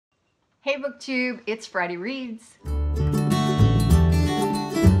Hey BookTube, it's Friday Reads.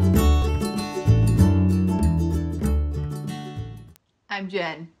 I'm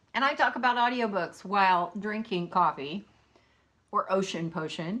Jen, and I talk about audiobooks while drinking coffee or ocean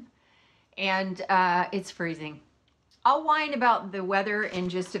potion, and it's freezing. I'll whine about the weather in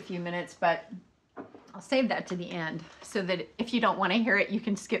just a few minutes, but I'll save that to the end so that if you don't want to hear it, you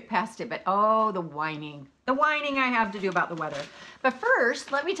can skip past it. But oh, the whining I have to do about the weather. But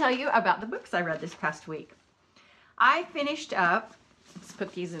first, let me tell you about the books I read this past week. I finished up, let's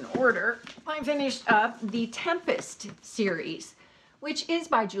put these in order. I finished up the Tempest series, which is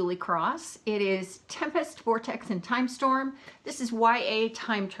by Julie Cross. It is Tempest, Vortex, and Time Storm. This is YA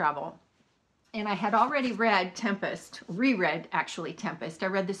time travel. And I had already read Tempest, reread actually Tempest. I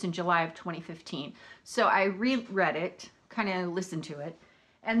read this in July of 2015. So I reread it, kind of listened to it.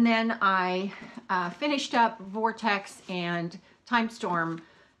 And then I finished up Vortex and Time Storm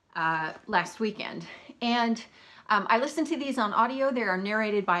last weekend. And I listened to these on audio. They are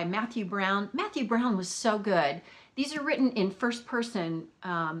narrated by Matthew Brown. Matthew Brown was so good. These are written in first person.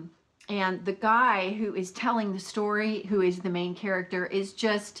 And the guy who is telling the story, who is the main character, is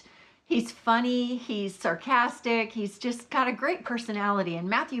just... he's funny, he's sarcastic, he's just got a great personality, and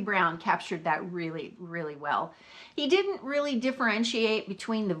Matthew Brown captured that really, really well. He didn't really differentiate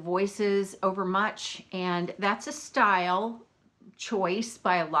between the voices over much, and that's a style choice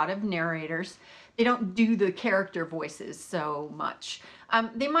by a lot of narrators. They don't do the character voices so much.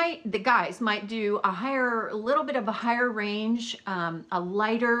 The guys might do a little bit of a higher range, a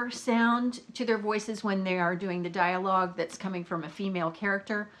lighter sound to their voices when they are doing the dialogue that's coming from a female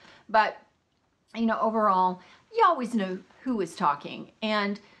character. But, you know, overall, you always know who is talking.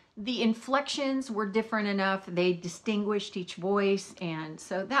 And the inflections were different enough. They distinguished each voice. And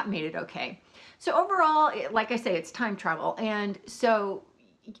so that made it okay. So overall, like I say, it's time travel. And so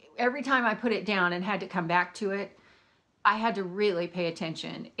every time I put it down and had to come back to it, I had to really pay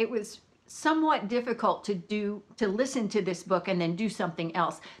attention. It was somewhat difficult to listen to this book and then do something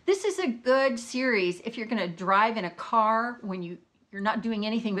else. This is a good series if you're going to drive in a car when you're not doing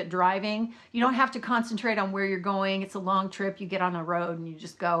anything but driving. You don't have to concentrate on where you're going. It's a long trip. You get on the road and you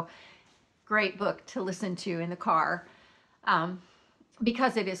just go. Great book to listen to in the car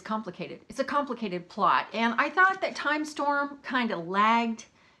because it is complicated. It's a complicated plot. And I thought that Time Storm kind of lagged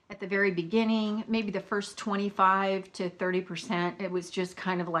at the very beginning, maybe the first 25 to 30%. It was just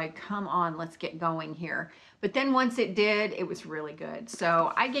kind of like, come on, let's get going here. But then once it did, it was really good.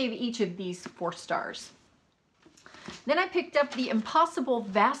 So I gave each of these 4 stars. Then I picked up The Impossible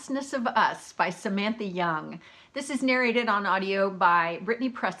Vastness of Us by Samantha Young. This is narrated on audio by Brittany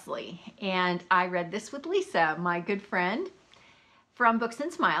Presley. And I read this with Lisa, my good friend from Books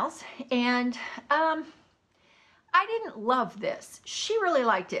and Smiles. And I didn't love this. She really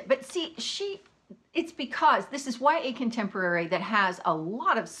liked it. But see, it's because this is YA contemporary that has a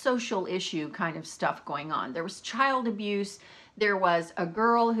lot of social issue kind of stuff going on. There was child abuse. There was a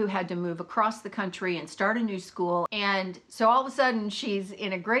girl who had to move across the country and start a new school. And so all of a sudden she's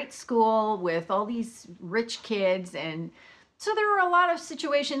in a great school with all these rich kids. And so there were a lot of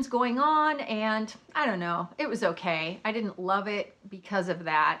situations going on, and I don't know, it was okay. I didn't love it because of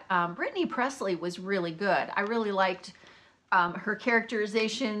that. Brittany Presley was really good. I really liked her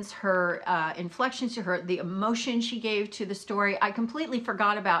characterizations, her inflections to her, the emotion she gave to the story. I completely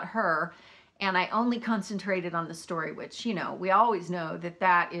forgot about her. And I only concentrated on the story, which, you know, we always know that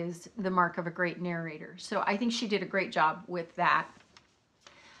that is the mark of a great narrator. So I think she did a great job with that.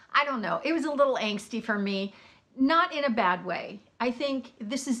 I don't know. It was a little angsty for me, not in a bad way. I think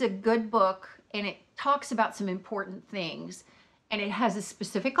this is a good book, and it talks about some important things, and it has a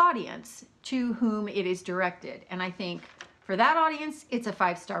specific audience to whom it is directed. And I think for that audience, it's a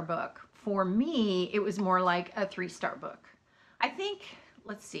 5-star book. For me, it was more like a 3-star book. I think...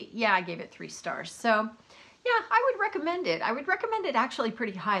 let's see. Yeah, I gave it 3 stars. So yeah, I would recommend it. I would recommend it actually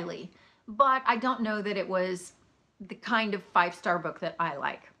pretty highly, but I don't know that it was the kind of 5-star book that I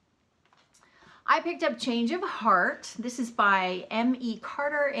like. I picked up Change of Heart. This is by M.E.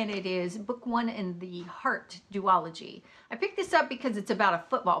 Carter, and it is book 1 in the Hart duology. I picked this up because it's about a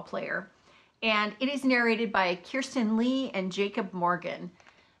football player, and it is narrated by Kirsten Lee and Jacob Morgan.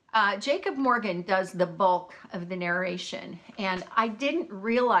 Jacob Morgan does the bulk of the narration, and I didn't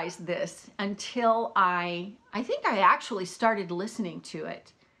realize this until I think I actually started listening to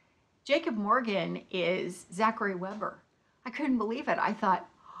it. Jacob Morgan is Zachary Weber. I couldn't believe it. I thought,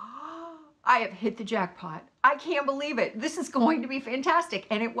 oh, I have hit the jackpot. I can't believe it. This is going to be fantastic.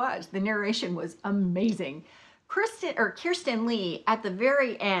 And it was. The narration was amazing. Kirsten Lee, at the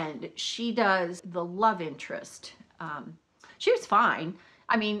very end, she does the love interest. She was fine.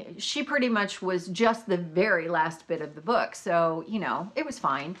 I mean, she pretty much was just the very last bit of the book. So, you know, it was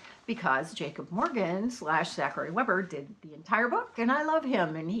fine because Jacob Morgan / Zachary Weber did the entire book, and I love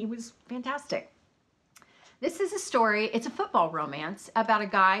him, and he was fantastic. This is a story, it's a football romance about a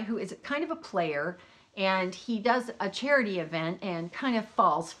guy who is kind of a player, and he does a charity event and kind of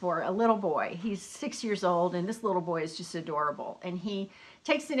falls for a little boy. He's 6 years old, and this little boy is just adorable. And he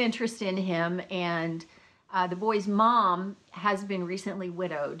takes an interest in him, and the boy's mom has been recently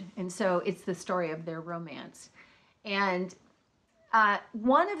widowed, and so it's the story of their romance. And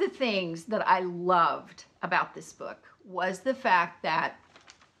one of the things that I loved about this book was the fact that,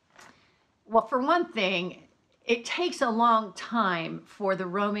 well, for one thing, it takes a long time for the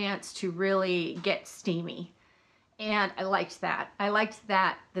romance to really get steamy. And I liked that. I liked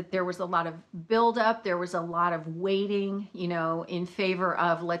that there was a lot of buildup. There was a lot of waiting, you know, in favor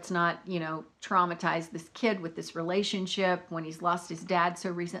of let's not, you know, traumatize this kid with this relationship when he's lost his dad so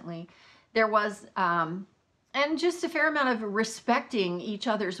recently. There was, and just a fair amount of respecting each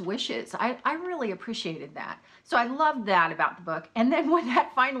other's wishes. I really appreciated that. So I loved that about the book. And then when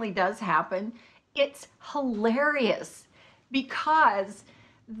that finally does happen, it's hilarious because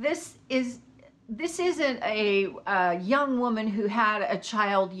this isn't a young woman who had a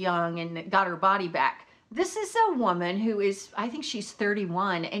child young and got her body back. This is a woman who is, I think she's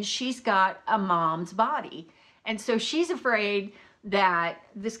 31, and she's got a mom's body. And so she's afraid that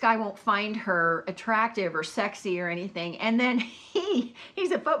this guy won't find her attractive or sexy or anything. And then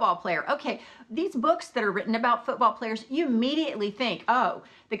he's a football player. Okay, these books that are written about football players, you immediately think, oh,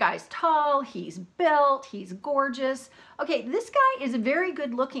 the guy's tall, he's built, he's gorgeous. Okay, this guy is a very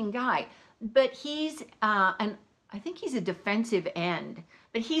good looking guy, but he's, I think he's a defensive end,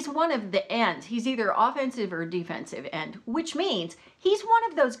 but he's one of the ends. He's either offensive or defensive end, which means he's one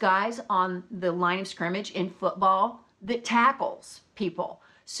of those guys on the line of scrimmage in football that tackles people.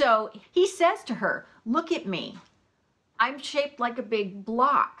 So he says to her, look at me. I'm shaped like a big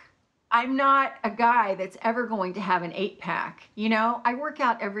block. I'm not a guy that's ever going to have an 8-pack. You know, I work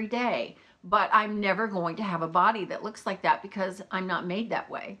out every day, but I'm never going to have a body that looks like that because I'm not made that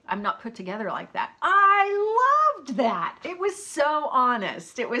way. I'm not put together like that. I loved that. It was so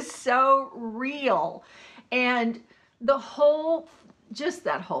honest. It was so real. And the whole, just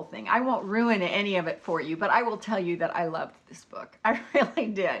that whole thing. I won't ruin any of it for you, but I will tell you that I loved this book. I really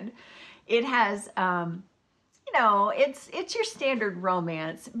did. It has, you know, it's your standard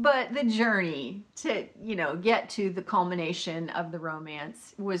romance, but the journey to, you know, get to the culmination of the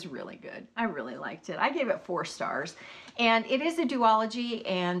romance was really good. I really liked it. I gave it 4 stars. And it is a duology,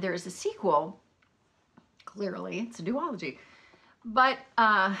 and there's a sequel. Clearly, it's a duology. But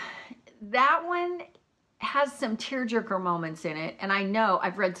that one has some tearjerker moments in it, and I know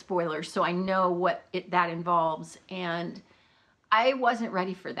I've read spoilers, so I know what that involves, and I wasn't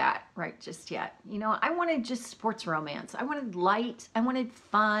ready for that right just yet. You know, I wanted just sports romance. I wanted light. I wanted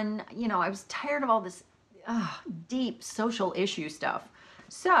fun. You know, I was tired of all this deep social issue stuff.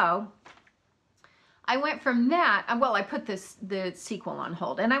 So I went from that, well, I put the sequel on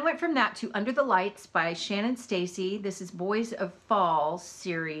hold, and I went from that to Under the Lights by Shannon, Stacey. This is Boys of Fall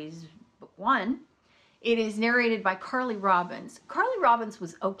series book 1. It is narrated by Carly Robbins. Carly Robbins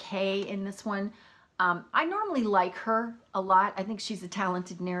was okay in this one. I normally like her a lot. I think she's a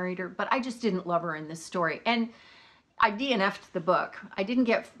talented narrator, but I just didn't love her in this story. And I DNF'd the book. I didn't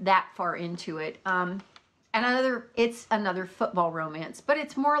get that far into it. It's another football romance, but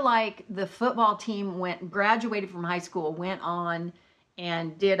it's more like the football team graduated from high school, went on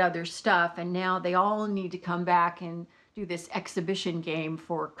and did other stuff, and now they all need to come back and do this exhibition game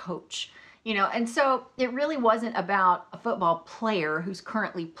for coach. You know, and so it really wasn't about a football player who's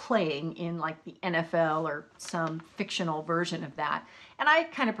currently playing in like the NFL or some fictional version of that. And I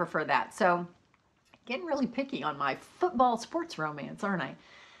kind of prefer that. So getting really picky on my football sports romance, aren't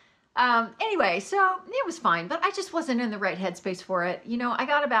I? Anyway, so it was fine, but I just wasn't in the right headspace for it. You know, I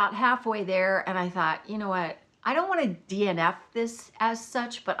got about halfway there and I thought, you know what? I don't want to DNF this as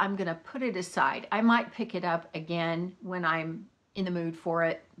such, but I'm going to put it aside. I might pick it up again when I'm in the mood for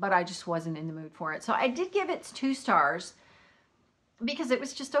it, but I just wasn't in the mood for it. So I did give it 2 stars because it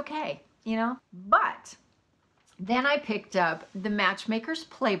was just okay, you know? But then I picked up The Matchmaker's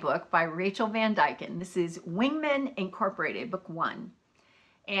Playbook by Rachel Van Dyken. This is Wingmen Incorporated, book 1.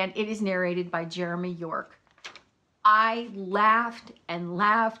 And it is narrated by Jeremy York. I laughed and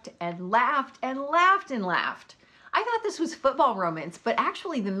laughed and laughed and laughed and laughed. I thought this was football romance, but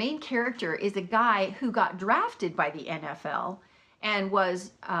actually the main character is a guy who got drafted by the NFL and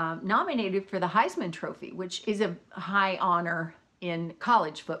was nominated for the Heisman Trophy, which is a high honor in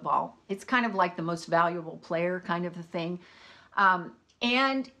college football. It's kind of like the most valuable player kind of a thing.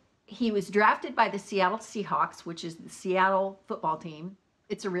 And he was drafted by the Seattle Seahawks, which is the Seattle football team.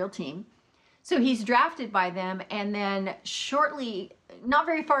 It's a real team. So he's drafted by them, and then shortly, not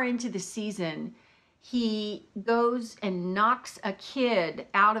very far into the season, he goes and knocks a kid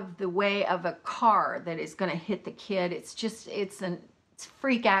out of the way of a car that is going to hit the kid. It's a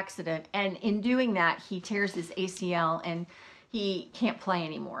freak accident. And in doing that, he tears his ACL and he can't play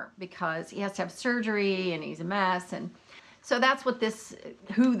anymore because he has to have surgery and he's a mess. And so that's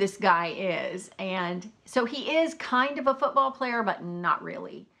who this guy is. And so he is kind of a football player, but not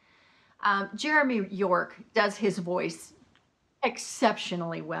really. Jeremy York does his voice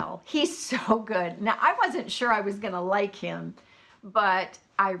exceptionally well. He's so good. Now, I wasn't sure I was going to like him, but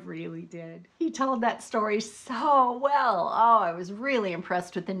I really did. He told that story so well. Oh, I was really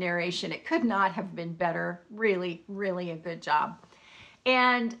impressed with the narration. It could not have been better. Really, really a good job.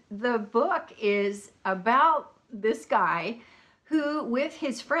 And the book is about this guy who, with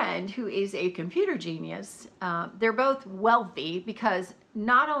his friend, who is a computer genius, they're both wealthy because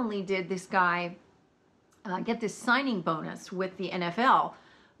not only did this guy get this signing bonus with the NFL,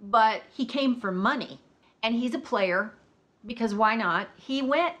 but he came for money. And he's a player because why not? He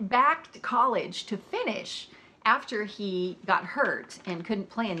went back to college to finish after he got hurt and couldn't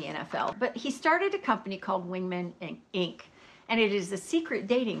play in the NFL. But he started a company called Wingmen Inc. And it is a secret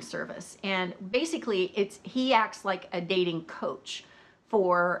dating service. And basically, he acts like a dating coach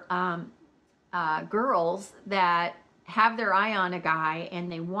for girls that have their eye on a guy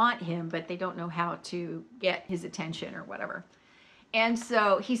and they want him, but they don't know how to get his attention or whatever. And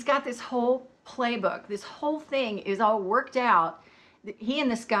so he's got this whole playbook. This whole thing is all worked out. He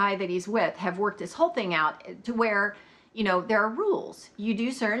and this guy that he's with have worked this whole thing out to where, you know, there are rules. You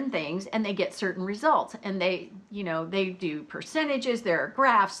do certain things and they get certain results. And they do percentages, there are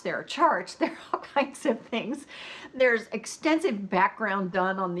graphs, there are charts, there are all kinds of things. There's extensive background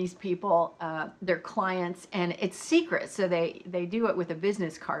done on these people, their clients, and it's secret. So they do it with a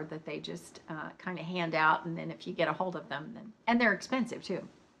business card that they just kind of hand out. And then if you get a hold of them, and they're expensive too.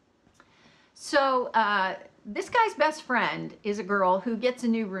 So this guy's best friend is a girl who gets a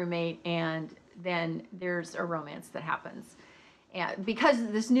new roommate, and then there's a romance that happens. And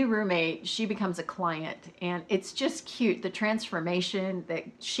because this new roommate, she becomes a client, and it's just cute, the transformation that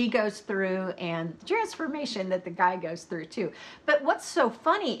she goes through and the transformation that the guy goes through too. But what's so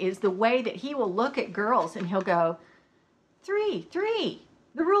funny is the way that he will look at girls and he'll go, three,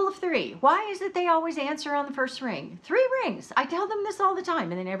 the rule of three. Why is it they always answer on the first ring? 3 rings. I tell them this all the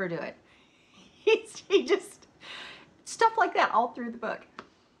time and they never do it. He just, stuff like that all through the book.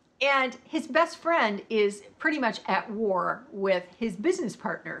 And his best friend is pretty much at war with his business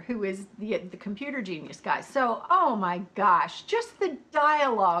partner, who is the computer genius guy. So, oh my gosh, just the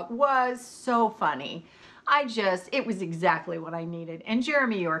dialogue was so funny. It was exactly what I needed. And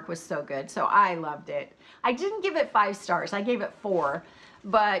Jeremy York was so good, so I loved it. I didn't give it 5 stars, I gave it 4.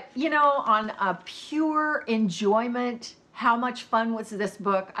 But, you know, on a pure enjoyment, how much fun was this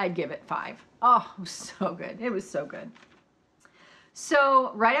book, I'd give it 5. Oh, it was so good. It was so good.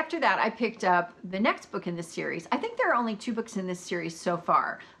 So right after that, I picked up the next book in this series. I think there are only 2 books in this series so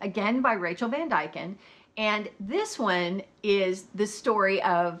far, again by Rachel Van Dyken. And this one is the story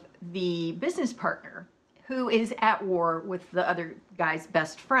of the business partner who is at war with the other guy's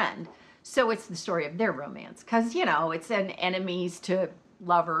best friend. So it's the story of their romance because, you know, it's an enemies to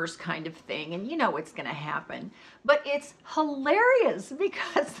lovers kind of thing, and you know what's going to happen. But it's hilarious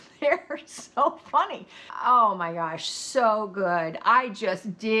because they're so funny. Oh my gosh, so good. I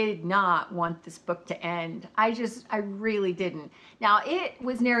just did not want this book to end. I really didn't. Now, it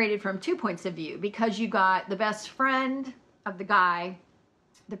was narrated from 2 points of view because you got the best friend of the guy,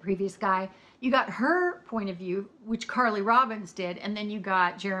 the previous guy. You got her point of view, which Carly Robbins did, and then you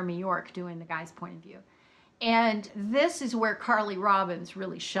got Jeremy York doing the guy's point of view. And this is where Carly Robbins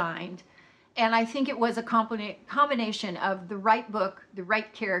really shined. And I think it was a combination of the right book, the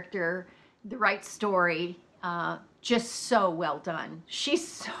right character, the right story, just so well done. She's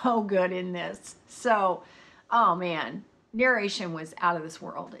so good in this. So, oh man, narration was out of this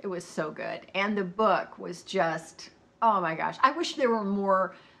world. It was so good. And the book was just, oh my gosh. I wish there were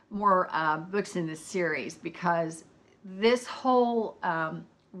more books in this series because this whole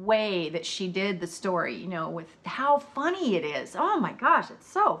way that she did the story, you know, with how funny it is. Oh my gosh, it's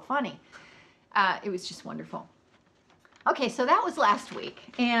so funny. It was just wonderful. Okay, so that was last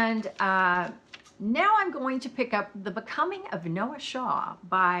week. And now I'm going to pick up The Becoming of Noah Shaw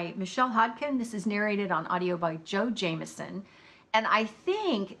by Michelle Hodkin. This is narrated on audio by Joe Jameson. And I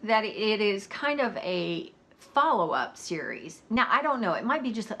think that it is kind of a follow-up series. Now, I don't know. It might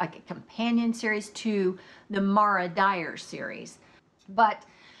be just like a companion series to the Mara Dyer series. But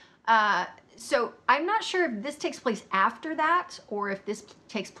so I'm not sure if this takes place after that or if this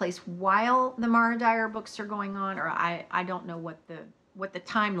takes place while the Mara Dyer books are going on, or I don't know what the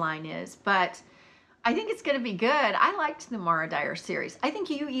timeline is, but I think it's going to be good. I liked the Mara Dyer series. I think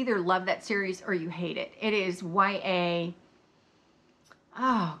you either love that series or you hate it. It is YA.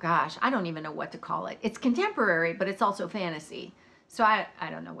 Oh gosh, I don't even know what to call it. It's contemporary, but it's also fantasy. So I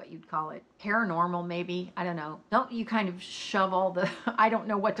don't know what you'd call it. Paranormal, maybe. I don't know. Don't you kind of shove all the I don't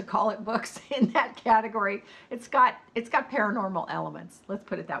know what to call it books in that category. It's got paranormal elements. Let's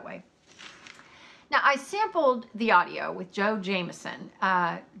put it that way. Now, I sampled the audio with Joe Jameson.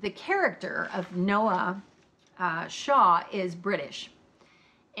 The character of Noah Shaw is British.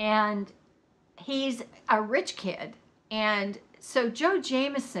 And he's a rich kid. And so Joe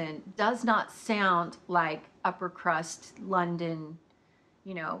Jameson does not sound like upper crust London,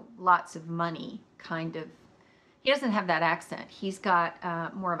 you know, lots of money kind of. He doesn't have that accent. He's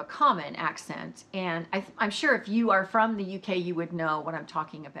got more of a common accent. And I'm sure if you are from the UK, you would know what I'm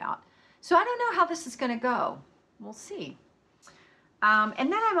talking about. So I don't know how this is going to go. We'll see.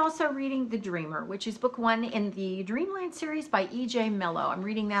 And then I'm also reading The Dreamer, which is book 1 in the Dreamland series by E.J. Mellow. I'm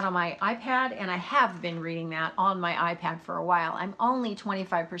reading that on my iPad, and I have been reading that on my iPad for a while. I'm only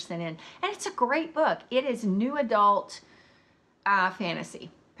 25% in, and it's a great book. It is new adult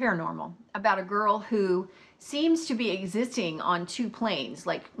fantasy, paranormal, about a girl who seems to be existing on 2 planes.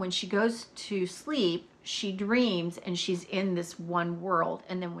 Like when she goes to sleep, she dreams and she's in this one world,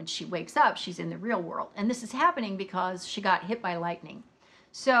 and then when she wakes up, she's in the real world. And this is happening because she got hit by lightning.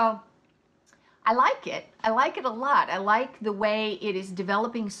 So I like it. I like it a lot. I like the way it is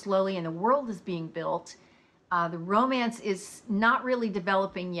developing slowly and the world is being built. The romance is not really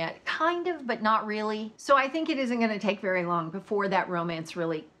developing yet, kind of, but not really. So I think it isn't going to take very long before that romance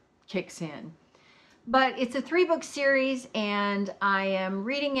really kicks in. But it's a 3-book series, and I am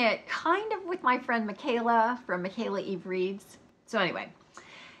reading it kind of with my friend Michaela from Michaela Eve Reads. So anyway,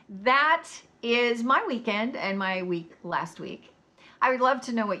 that is my weekend and my week last week. I would love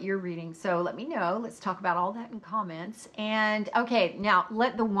to know what you're reading, so let me know. Let's talk about all that in comments. And okay, now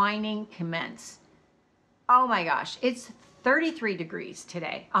let the whining commence. Oh my gosh, it's 33 degrees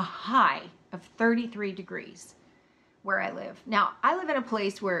today, a high of 33 degrees. Where I live. Now, I live in a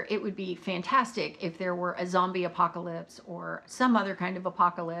place where it would be fantastic if there were a zombie apocalypse or some other kind of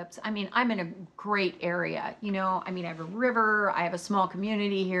apocalypse. I mean, I'm in a great area, you know. I mean, I have a river, I have a small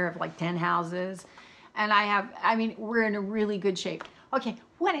community here of like 10 houses, and I mean, we're in a really good shape. Okay,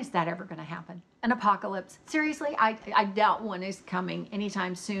 when is that ever going to happen? An apocalypse? Seriously, I doubt one is coming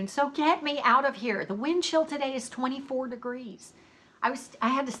anytime soon. So get me out of here. The wind chill today is 24 degrees. I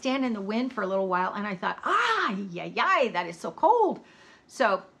had to stand in the wind for a little while, and I thought, that is so cold.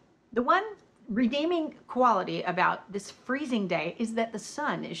 So the one redeeming quality about this freezing day is that the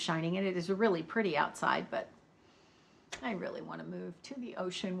sun is shining, and it is really pretty outside, but I really want to move to the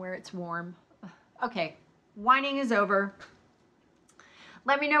ocean where it's warm. Okay, whining is over.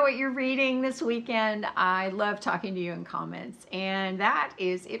 Let me know what you're reading this weekend. I love talking to you in comments, and that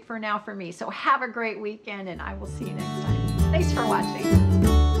is it for now for me. So have a great weekend, and I will see you next time. Thanks for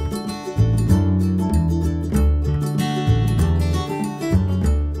watching.